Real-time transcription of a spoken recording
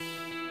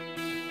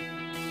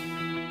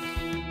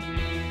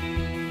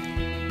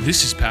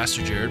This is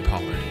Pastor Jared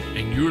Pollard,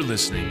 and you're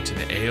listening to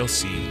the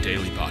ALC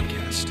Daily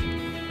Podcast.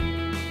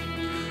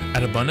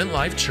 At Abundant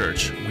Life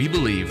Church, we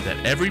believe that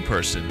every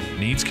person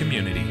needs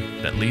community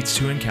that leads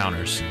to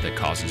encounters that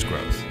causes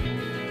growth.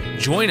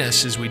 Join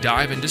us as we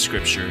dive into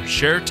Scripture,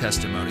 share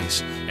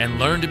testimonies, and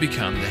learn to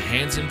become the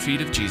hands and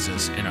feet of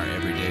Jesus in our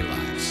everyday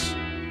lives.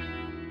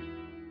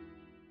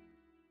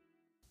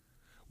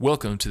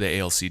 Welcome to the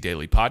ALC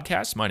Daily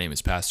Podcast. My name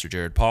is Pastor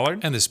Jared Pollard.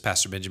 And this is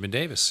Pastor Benjamin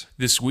Davis.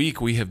 This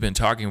week we have been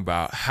talking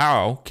about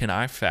how can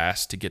I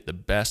fast to get the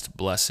best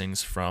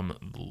blessings from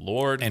the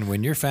Lord. And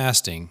when you're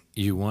fasting,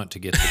 you want to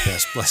get the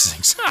best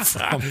blessings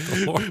from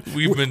the Lord.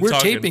 We're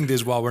taping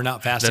this while we're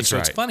not fasting, so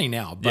right. It's funny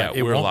now, but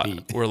it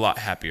won't be. We're a lot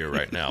happier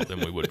right now than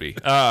we would be.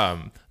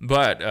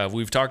 But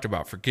we've talked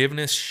about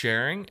forgiveness,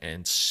 sharing,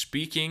 and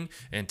speaking.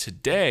 And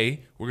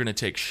today we're going to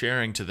take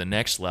sharing to the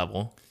next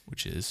level,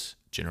 which is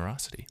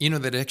generosity. You know,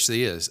 that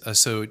actually is.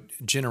 So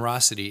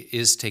generosity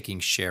is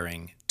taking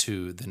sharing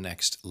to the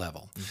next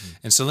level. Mm-hmm.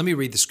 And so let me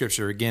read the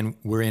scripture again.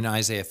 We're in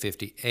Isaiah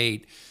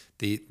 58.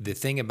 The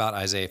thing about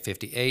Isaiah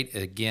 58,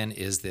 again,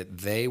 is that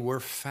they were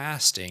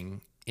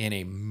fasting in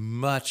a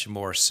much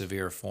more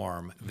severe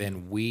form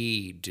than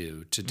we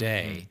do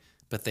today,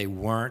 but they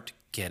weren't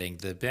getting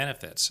the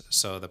benefits.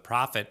 So the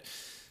prophet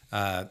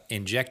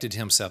injected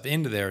himself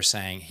into there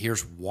saying,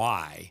 here's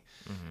why.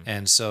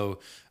 And so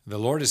the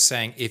Lord is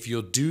saying, if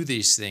you'll do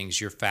these things,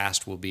 your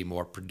fast will be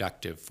more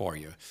productive for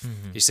you.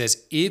 He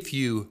says, if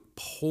you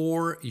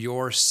pour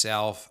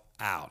yourself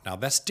out. Now,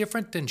 that's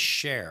different than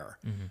share.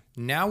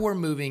 Now we're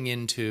moving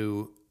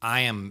into,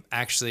 I am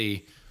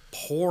actually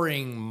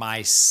pouring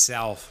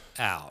myself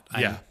out.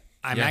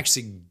 I'm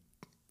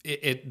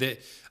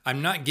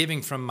not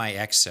giving from my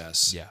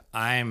excess.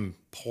 I'm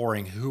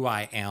pouring who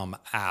I am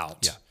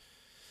out.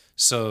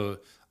 So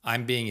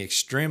I'm being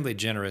extremely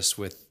generous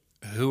with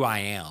who I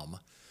am.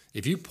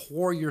 If you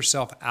pour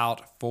yourself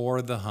out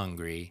for the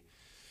hungry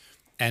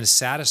and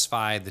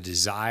satisfy the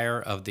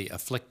desire of the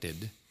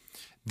afflicted,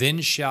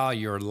 then shall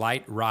your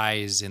light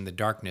rise in the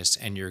darkness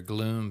and your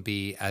gloom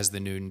be as the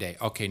noonday.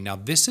 Okay, now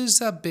this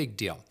is a big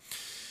deal.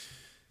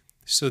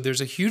 So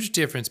there's a huge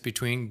difference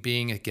between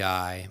being a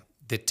guy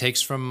that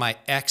takes from my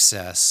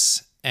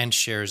excess and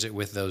shares it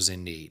with those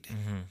in need.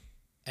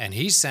 And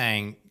he's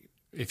saying,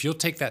 if you'll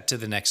take that to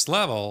the next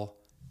level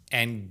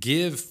and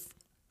give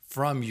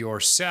from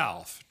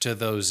yourself to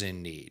those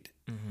in need,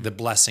 the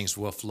blessings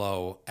will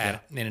flow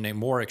in a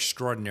more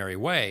extraordinary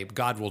way.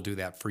 God will do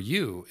that for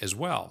you as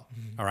well.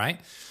 All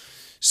right?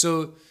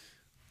 So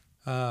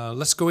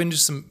let's go into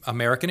some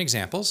American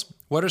examples.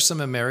 What are some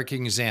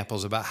American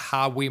examples about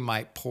how we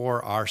might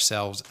pour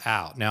ourselves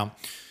out? Now,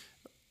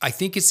 I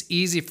think it's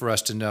easy for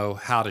us to know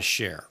how to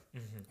share.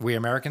 We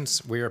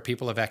Americans, we are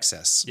people of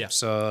excess.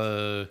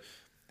 So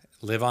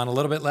live on a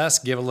little bit less,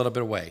 give a little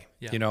bit away,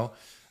 you know?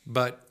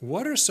 But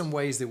what are some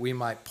ways that we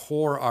might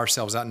pour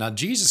ourselves out? Now,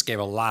 Jesus gave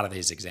a lot of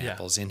these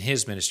examples in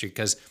his ministry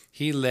because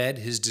he led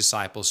his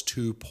disciples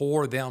to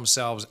pour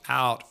themselves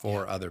out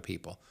for other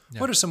people.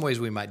 What are some ways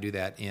we might do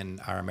that in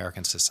our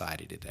American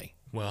society today?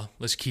 Well,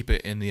 let's keep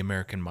it in the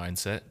American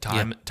mindset.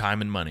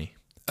 Time and money.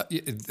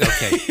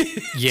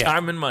 Okay.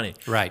 Time and money.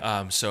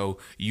 Right. So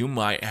you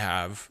might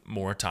have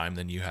more time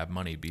than you have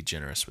money. Be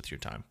generous with your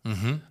time.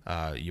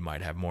 You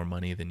might have more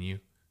money than you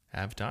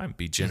have time.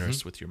 Be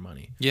generous with your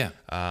money.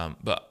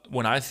 But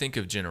when I think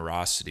of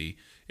generosity,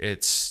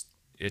 it's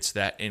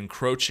that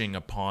encroaching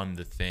upon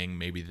the thing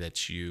maybe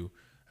that you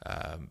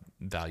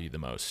value the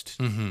most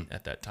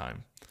at that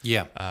time.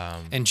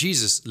 And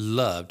Jesus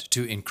loved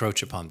to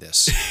encroach upon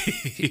this.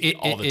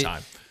 All the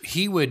time.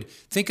 He would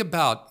think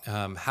about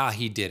how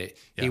he did it.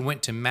 He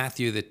went to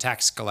Matthew, the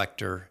tax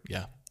collector,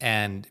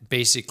 and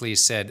basically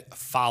said,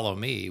 follow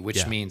me,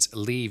 which means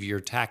leave your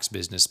tax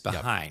business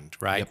behind,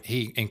 right?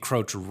 He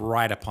encroached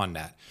right upon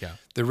that.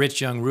 The rich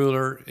young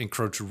ruler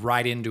encroached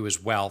right into his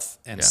wealth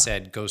and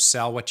said, go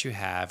sell what you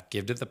have,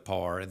 give to the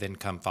poor, then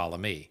come follow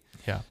me.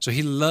 So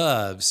he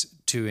loves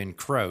to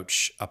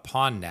encroach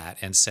upon that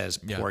and says,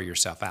 pour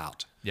yourself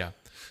out.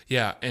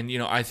 And,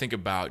 I think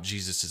about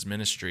Jesus'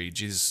 ministry.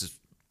 Jesus'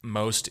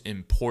 most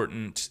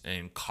important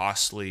and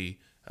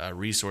costly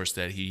resource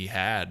that he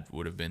had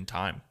would have been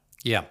time.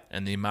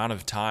 And the amount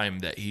of time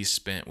that he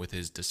spent with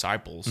his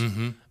disciples,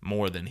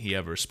 more than he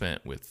ever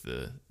spent with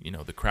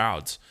the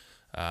crowds,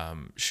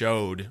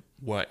 showed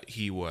what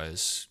he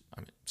was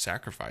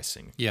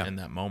sacrificing in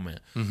that moment.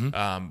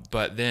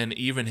 But then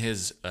even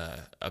his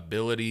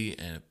ability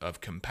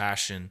of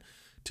compassion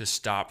to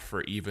stop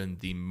for even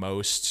the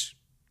most,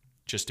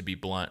 just to be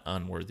blunt,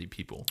 unworthy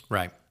people.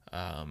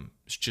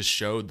 Just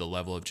showed the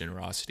level of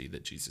generosity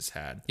that Jesus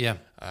had.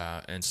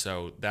 And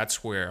so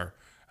that's where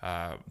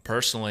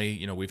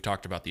personally, we've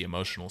talked about the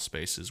emotional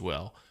space as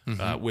well.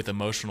 With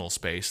emotional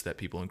space that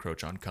people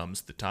encroach on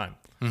comes the time.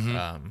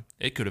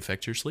 It could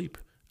affect your sleep.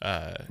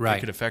 It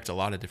could affect a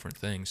lot of different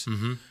things.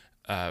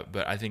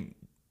 But I think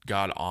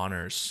God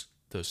honors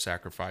those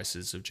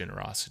sacrifices of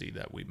generosity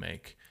that we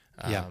make.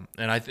 And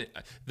I think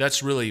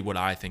that's really what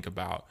I think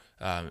about.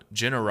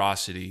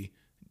 Generosity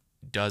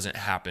doesn't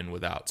happen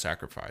without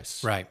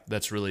sacrifice. Right.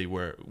 That's really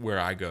where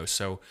I go.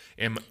 So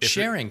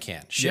sharing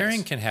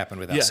can happen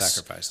without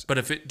sacrifice. But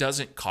if it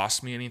doesn't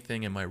cost me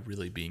anything, am I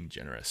really being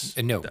generous?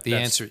 No, the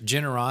answer,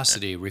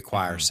 generosity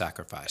requires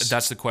sacrifice.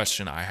 That's the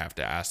question I have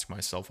to ask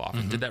myself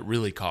often. Did that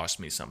really cost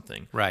me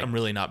something? Right. I'm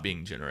really not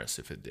being generous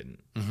if it didn't.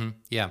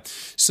 Yeah.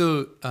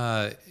 So,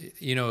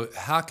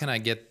 how can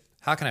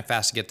I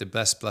fast to get the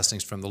best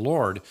blessings from the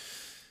Lord?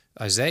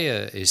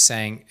 Isaiah is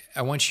saying,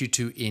 I want you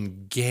to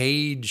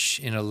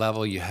engage in a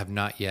level you have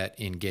not yet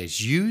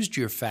engaged. Use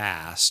your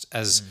fast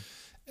as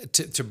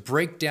to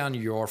break down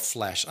your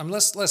flesh.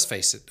 Let's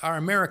face it, our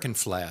American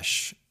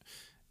flesh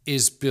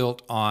is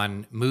built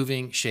on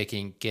moving,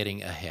 shaking,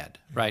 getting ahead,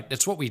 right?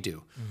 That's what we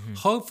do.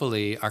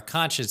 Hopefully, our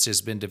conscience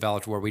has been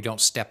developed where we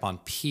don't step on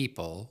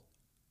people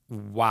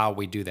while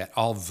we do that.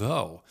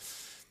 Although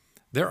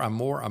there are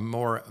more and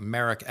more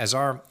as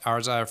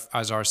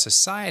our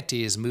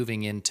society is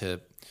moving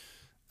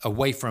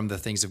away from the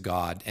things of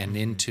God and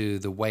into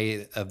the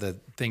way of the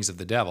things of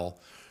the devil,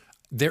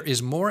 there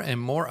is more and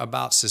more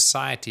about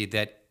society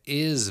that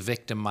is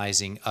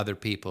victimizing other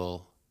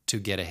people to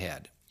get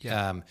ahead.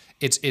 Yeah.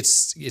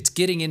 It's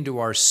getting into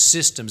our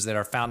systems that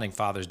our founding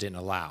fathers didn't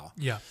allow.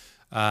 Yeah.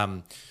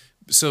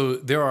 So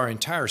there are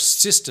entire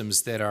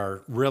systems that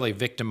are really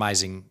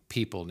victimizing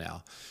people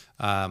now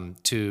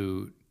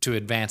to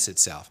advance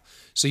itself.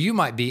 So you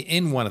might be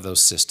in one of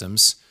those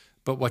systems,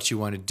 but what you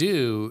want to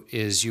do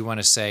is you want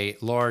to say,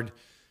 Lord,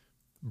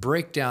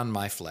 break down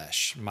my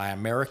flesh, my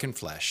American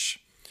flesh,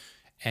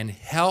 and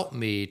help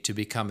me to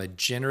become a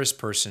generous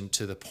person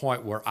to the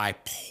point where I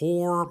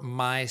pour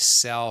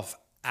myself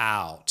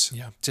out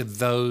to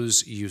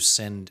those you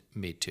send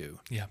me to.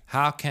 Yeah.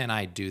 How can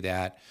I do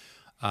that?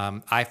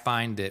 I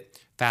find that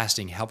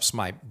fasting helps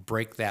my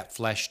break that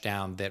flesh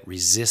down that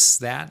resists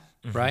that,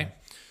 right?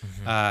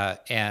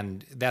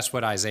 And that's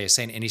what Isaiah is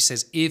saying. And he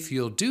says, if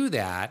you'll do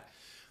that,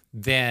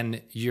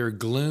 then your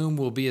gloom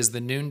will be as the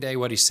noonday.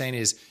 What he's saying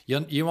is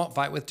you won't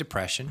fight with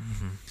depression.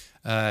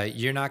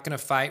 You're not going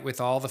to fight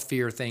with all the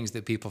fear things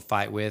that people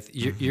fight with.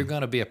 You're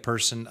going to be a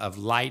person of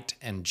light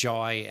and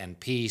joy and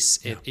peace.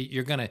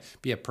 You're going to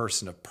be a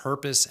person of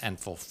purpose and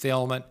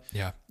fulfillment.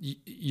 Yeah.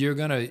 You're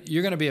going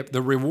to be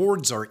the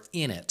rewards are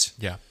in it.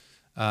 Yeah.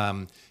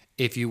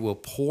 If you will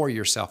pour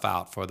yourself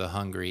out for the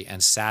hungry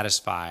and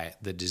satisfy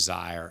the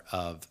desire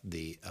of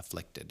the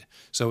afflicted.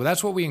 So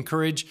that's what we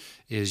encourage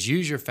is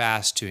use your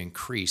fast to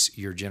increase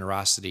your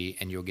generosity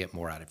and you'll get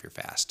more out of your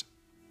fast.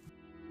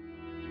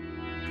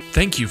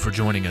 Thank you for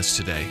joining us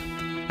today.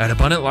 At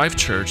Abundant Life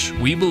Church,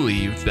 we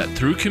believe that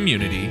through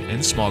community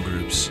and small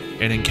groups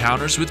and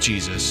encounters with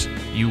Jesus,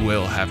 you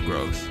will have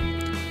growth.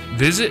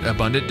 Visit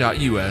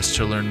abundant.us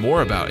to learn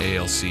more about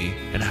ALC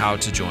and how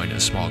to join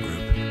a small group.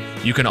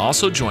 You can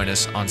also join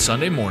us on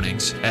Sunday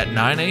mornings at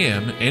 9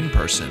 a.m. in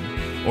person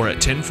or at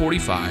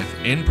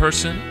 10:45 in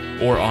person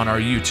or on our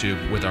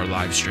YouTube with our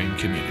live stream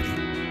community.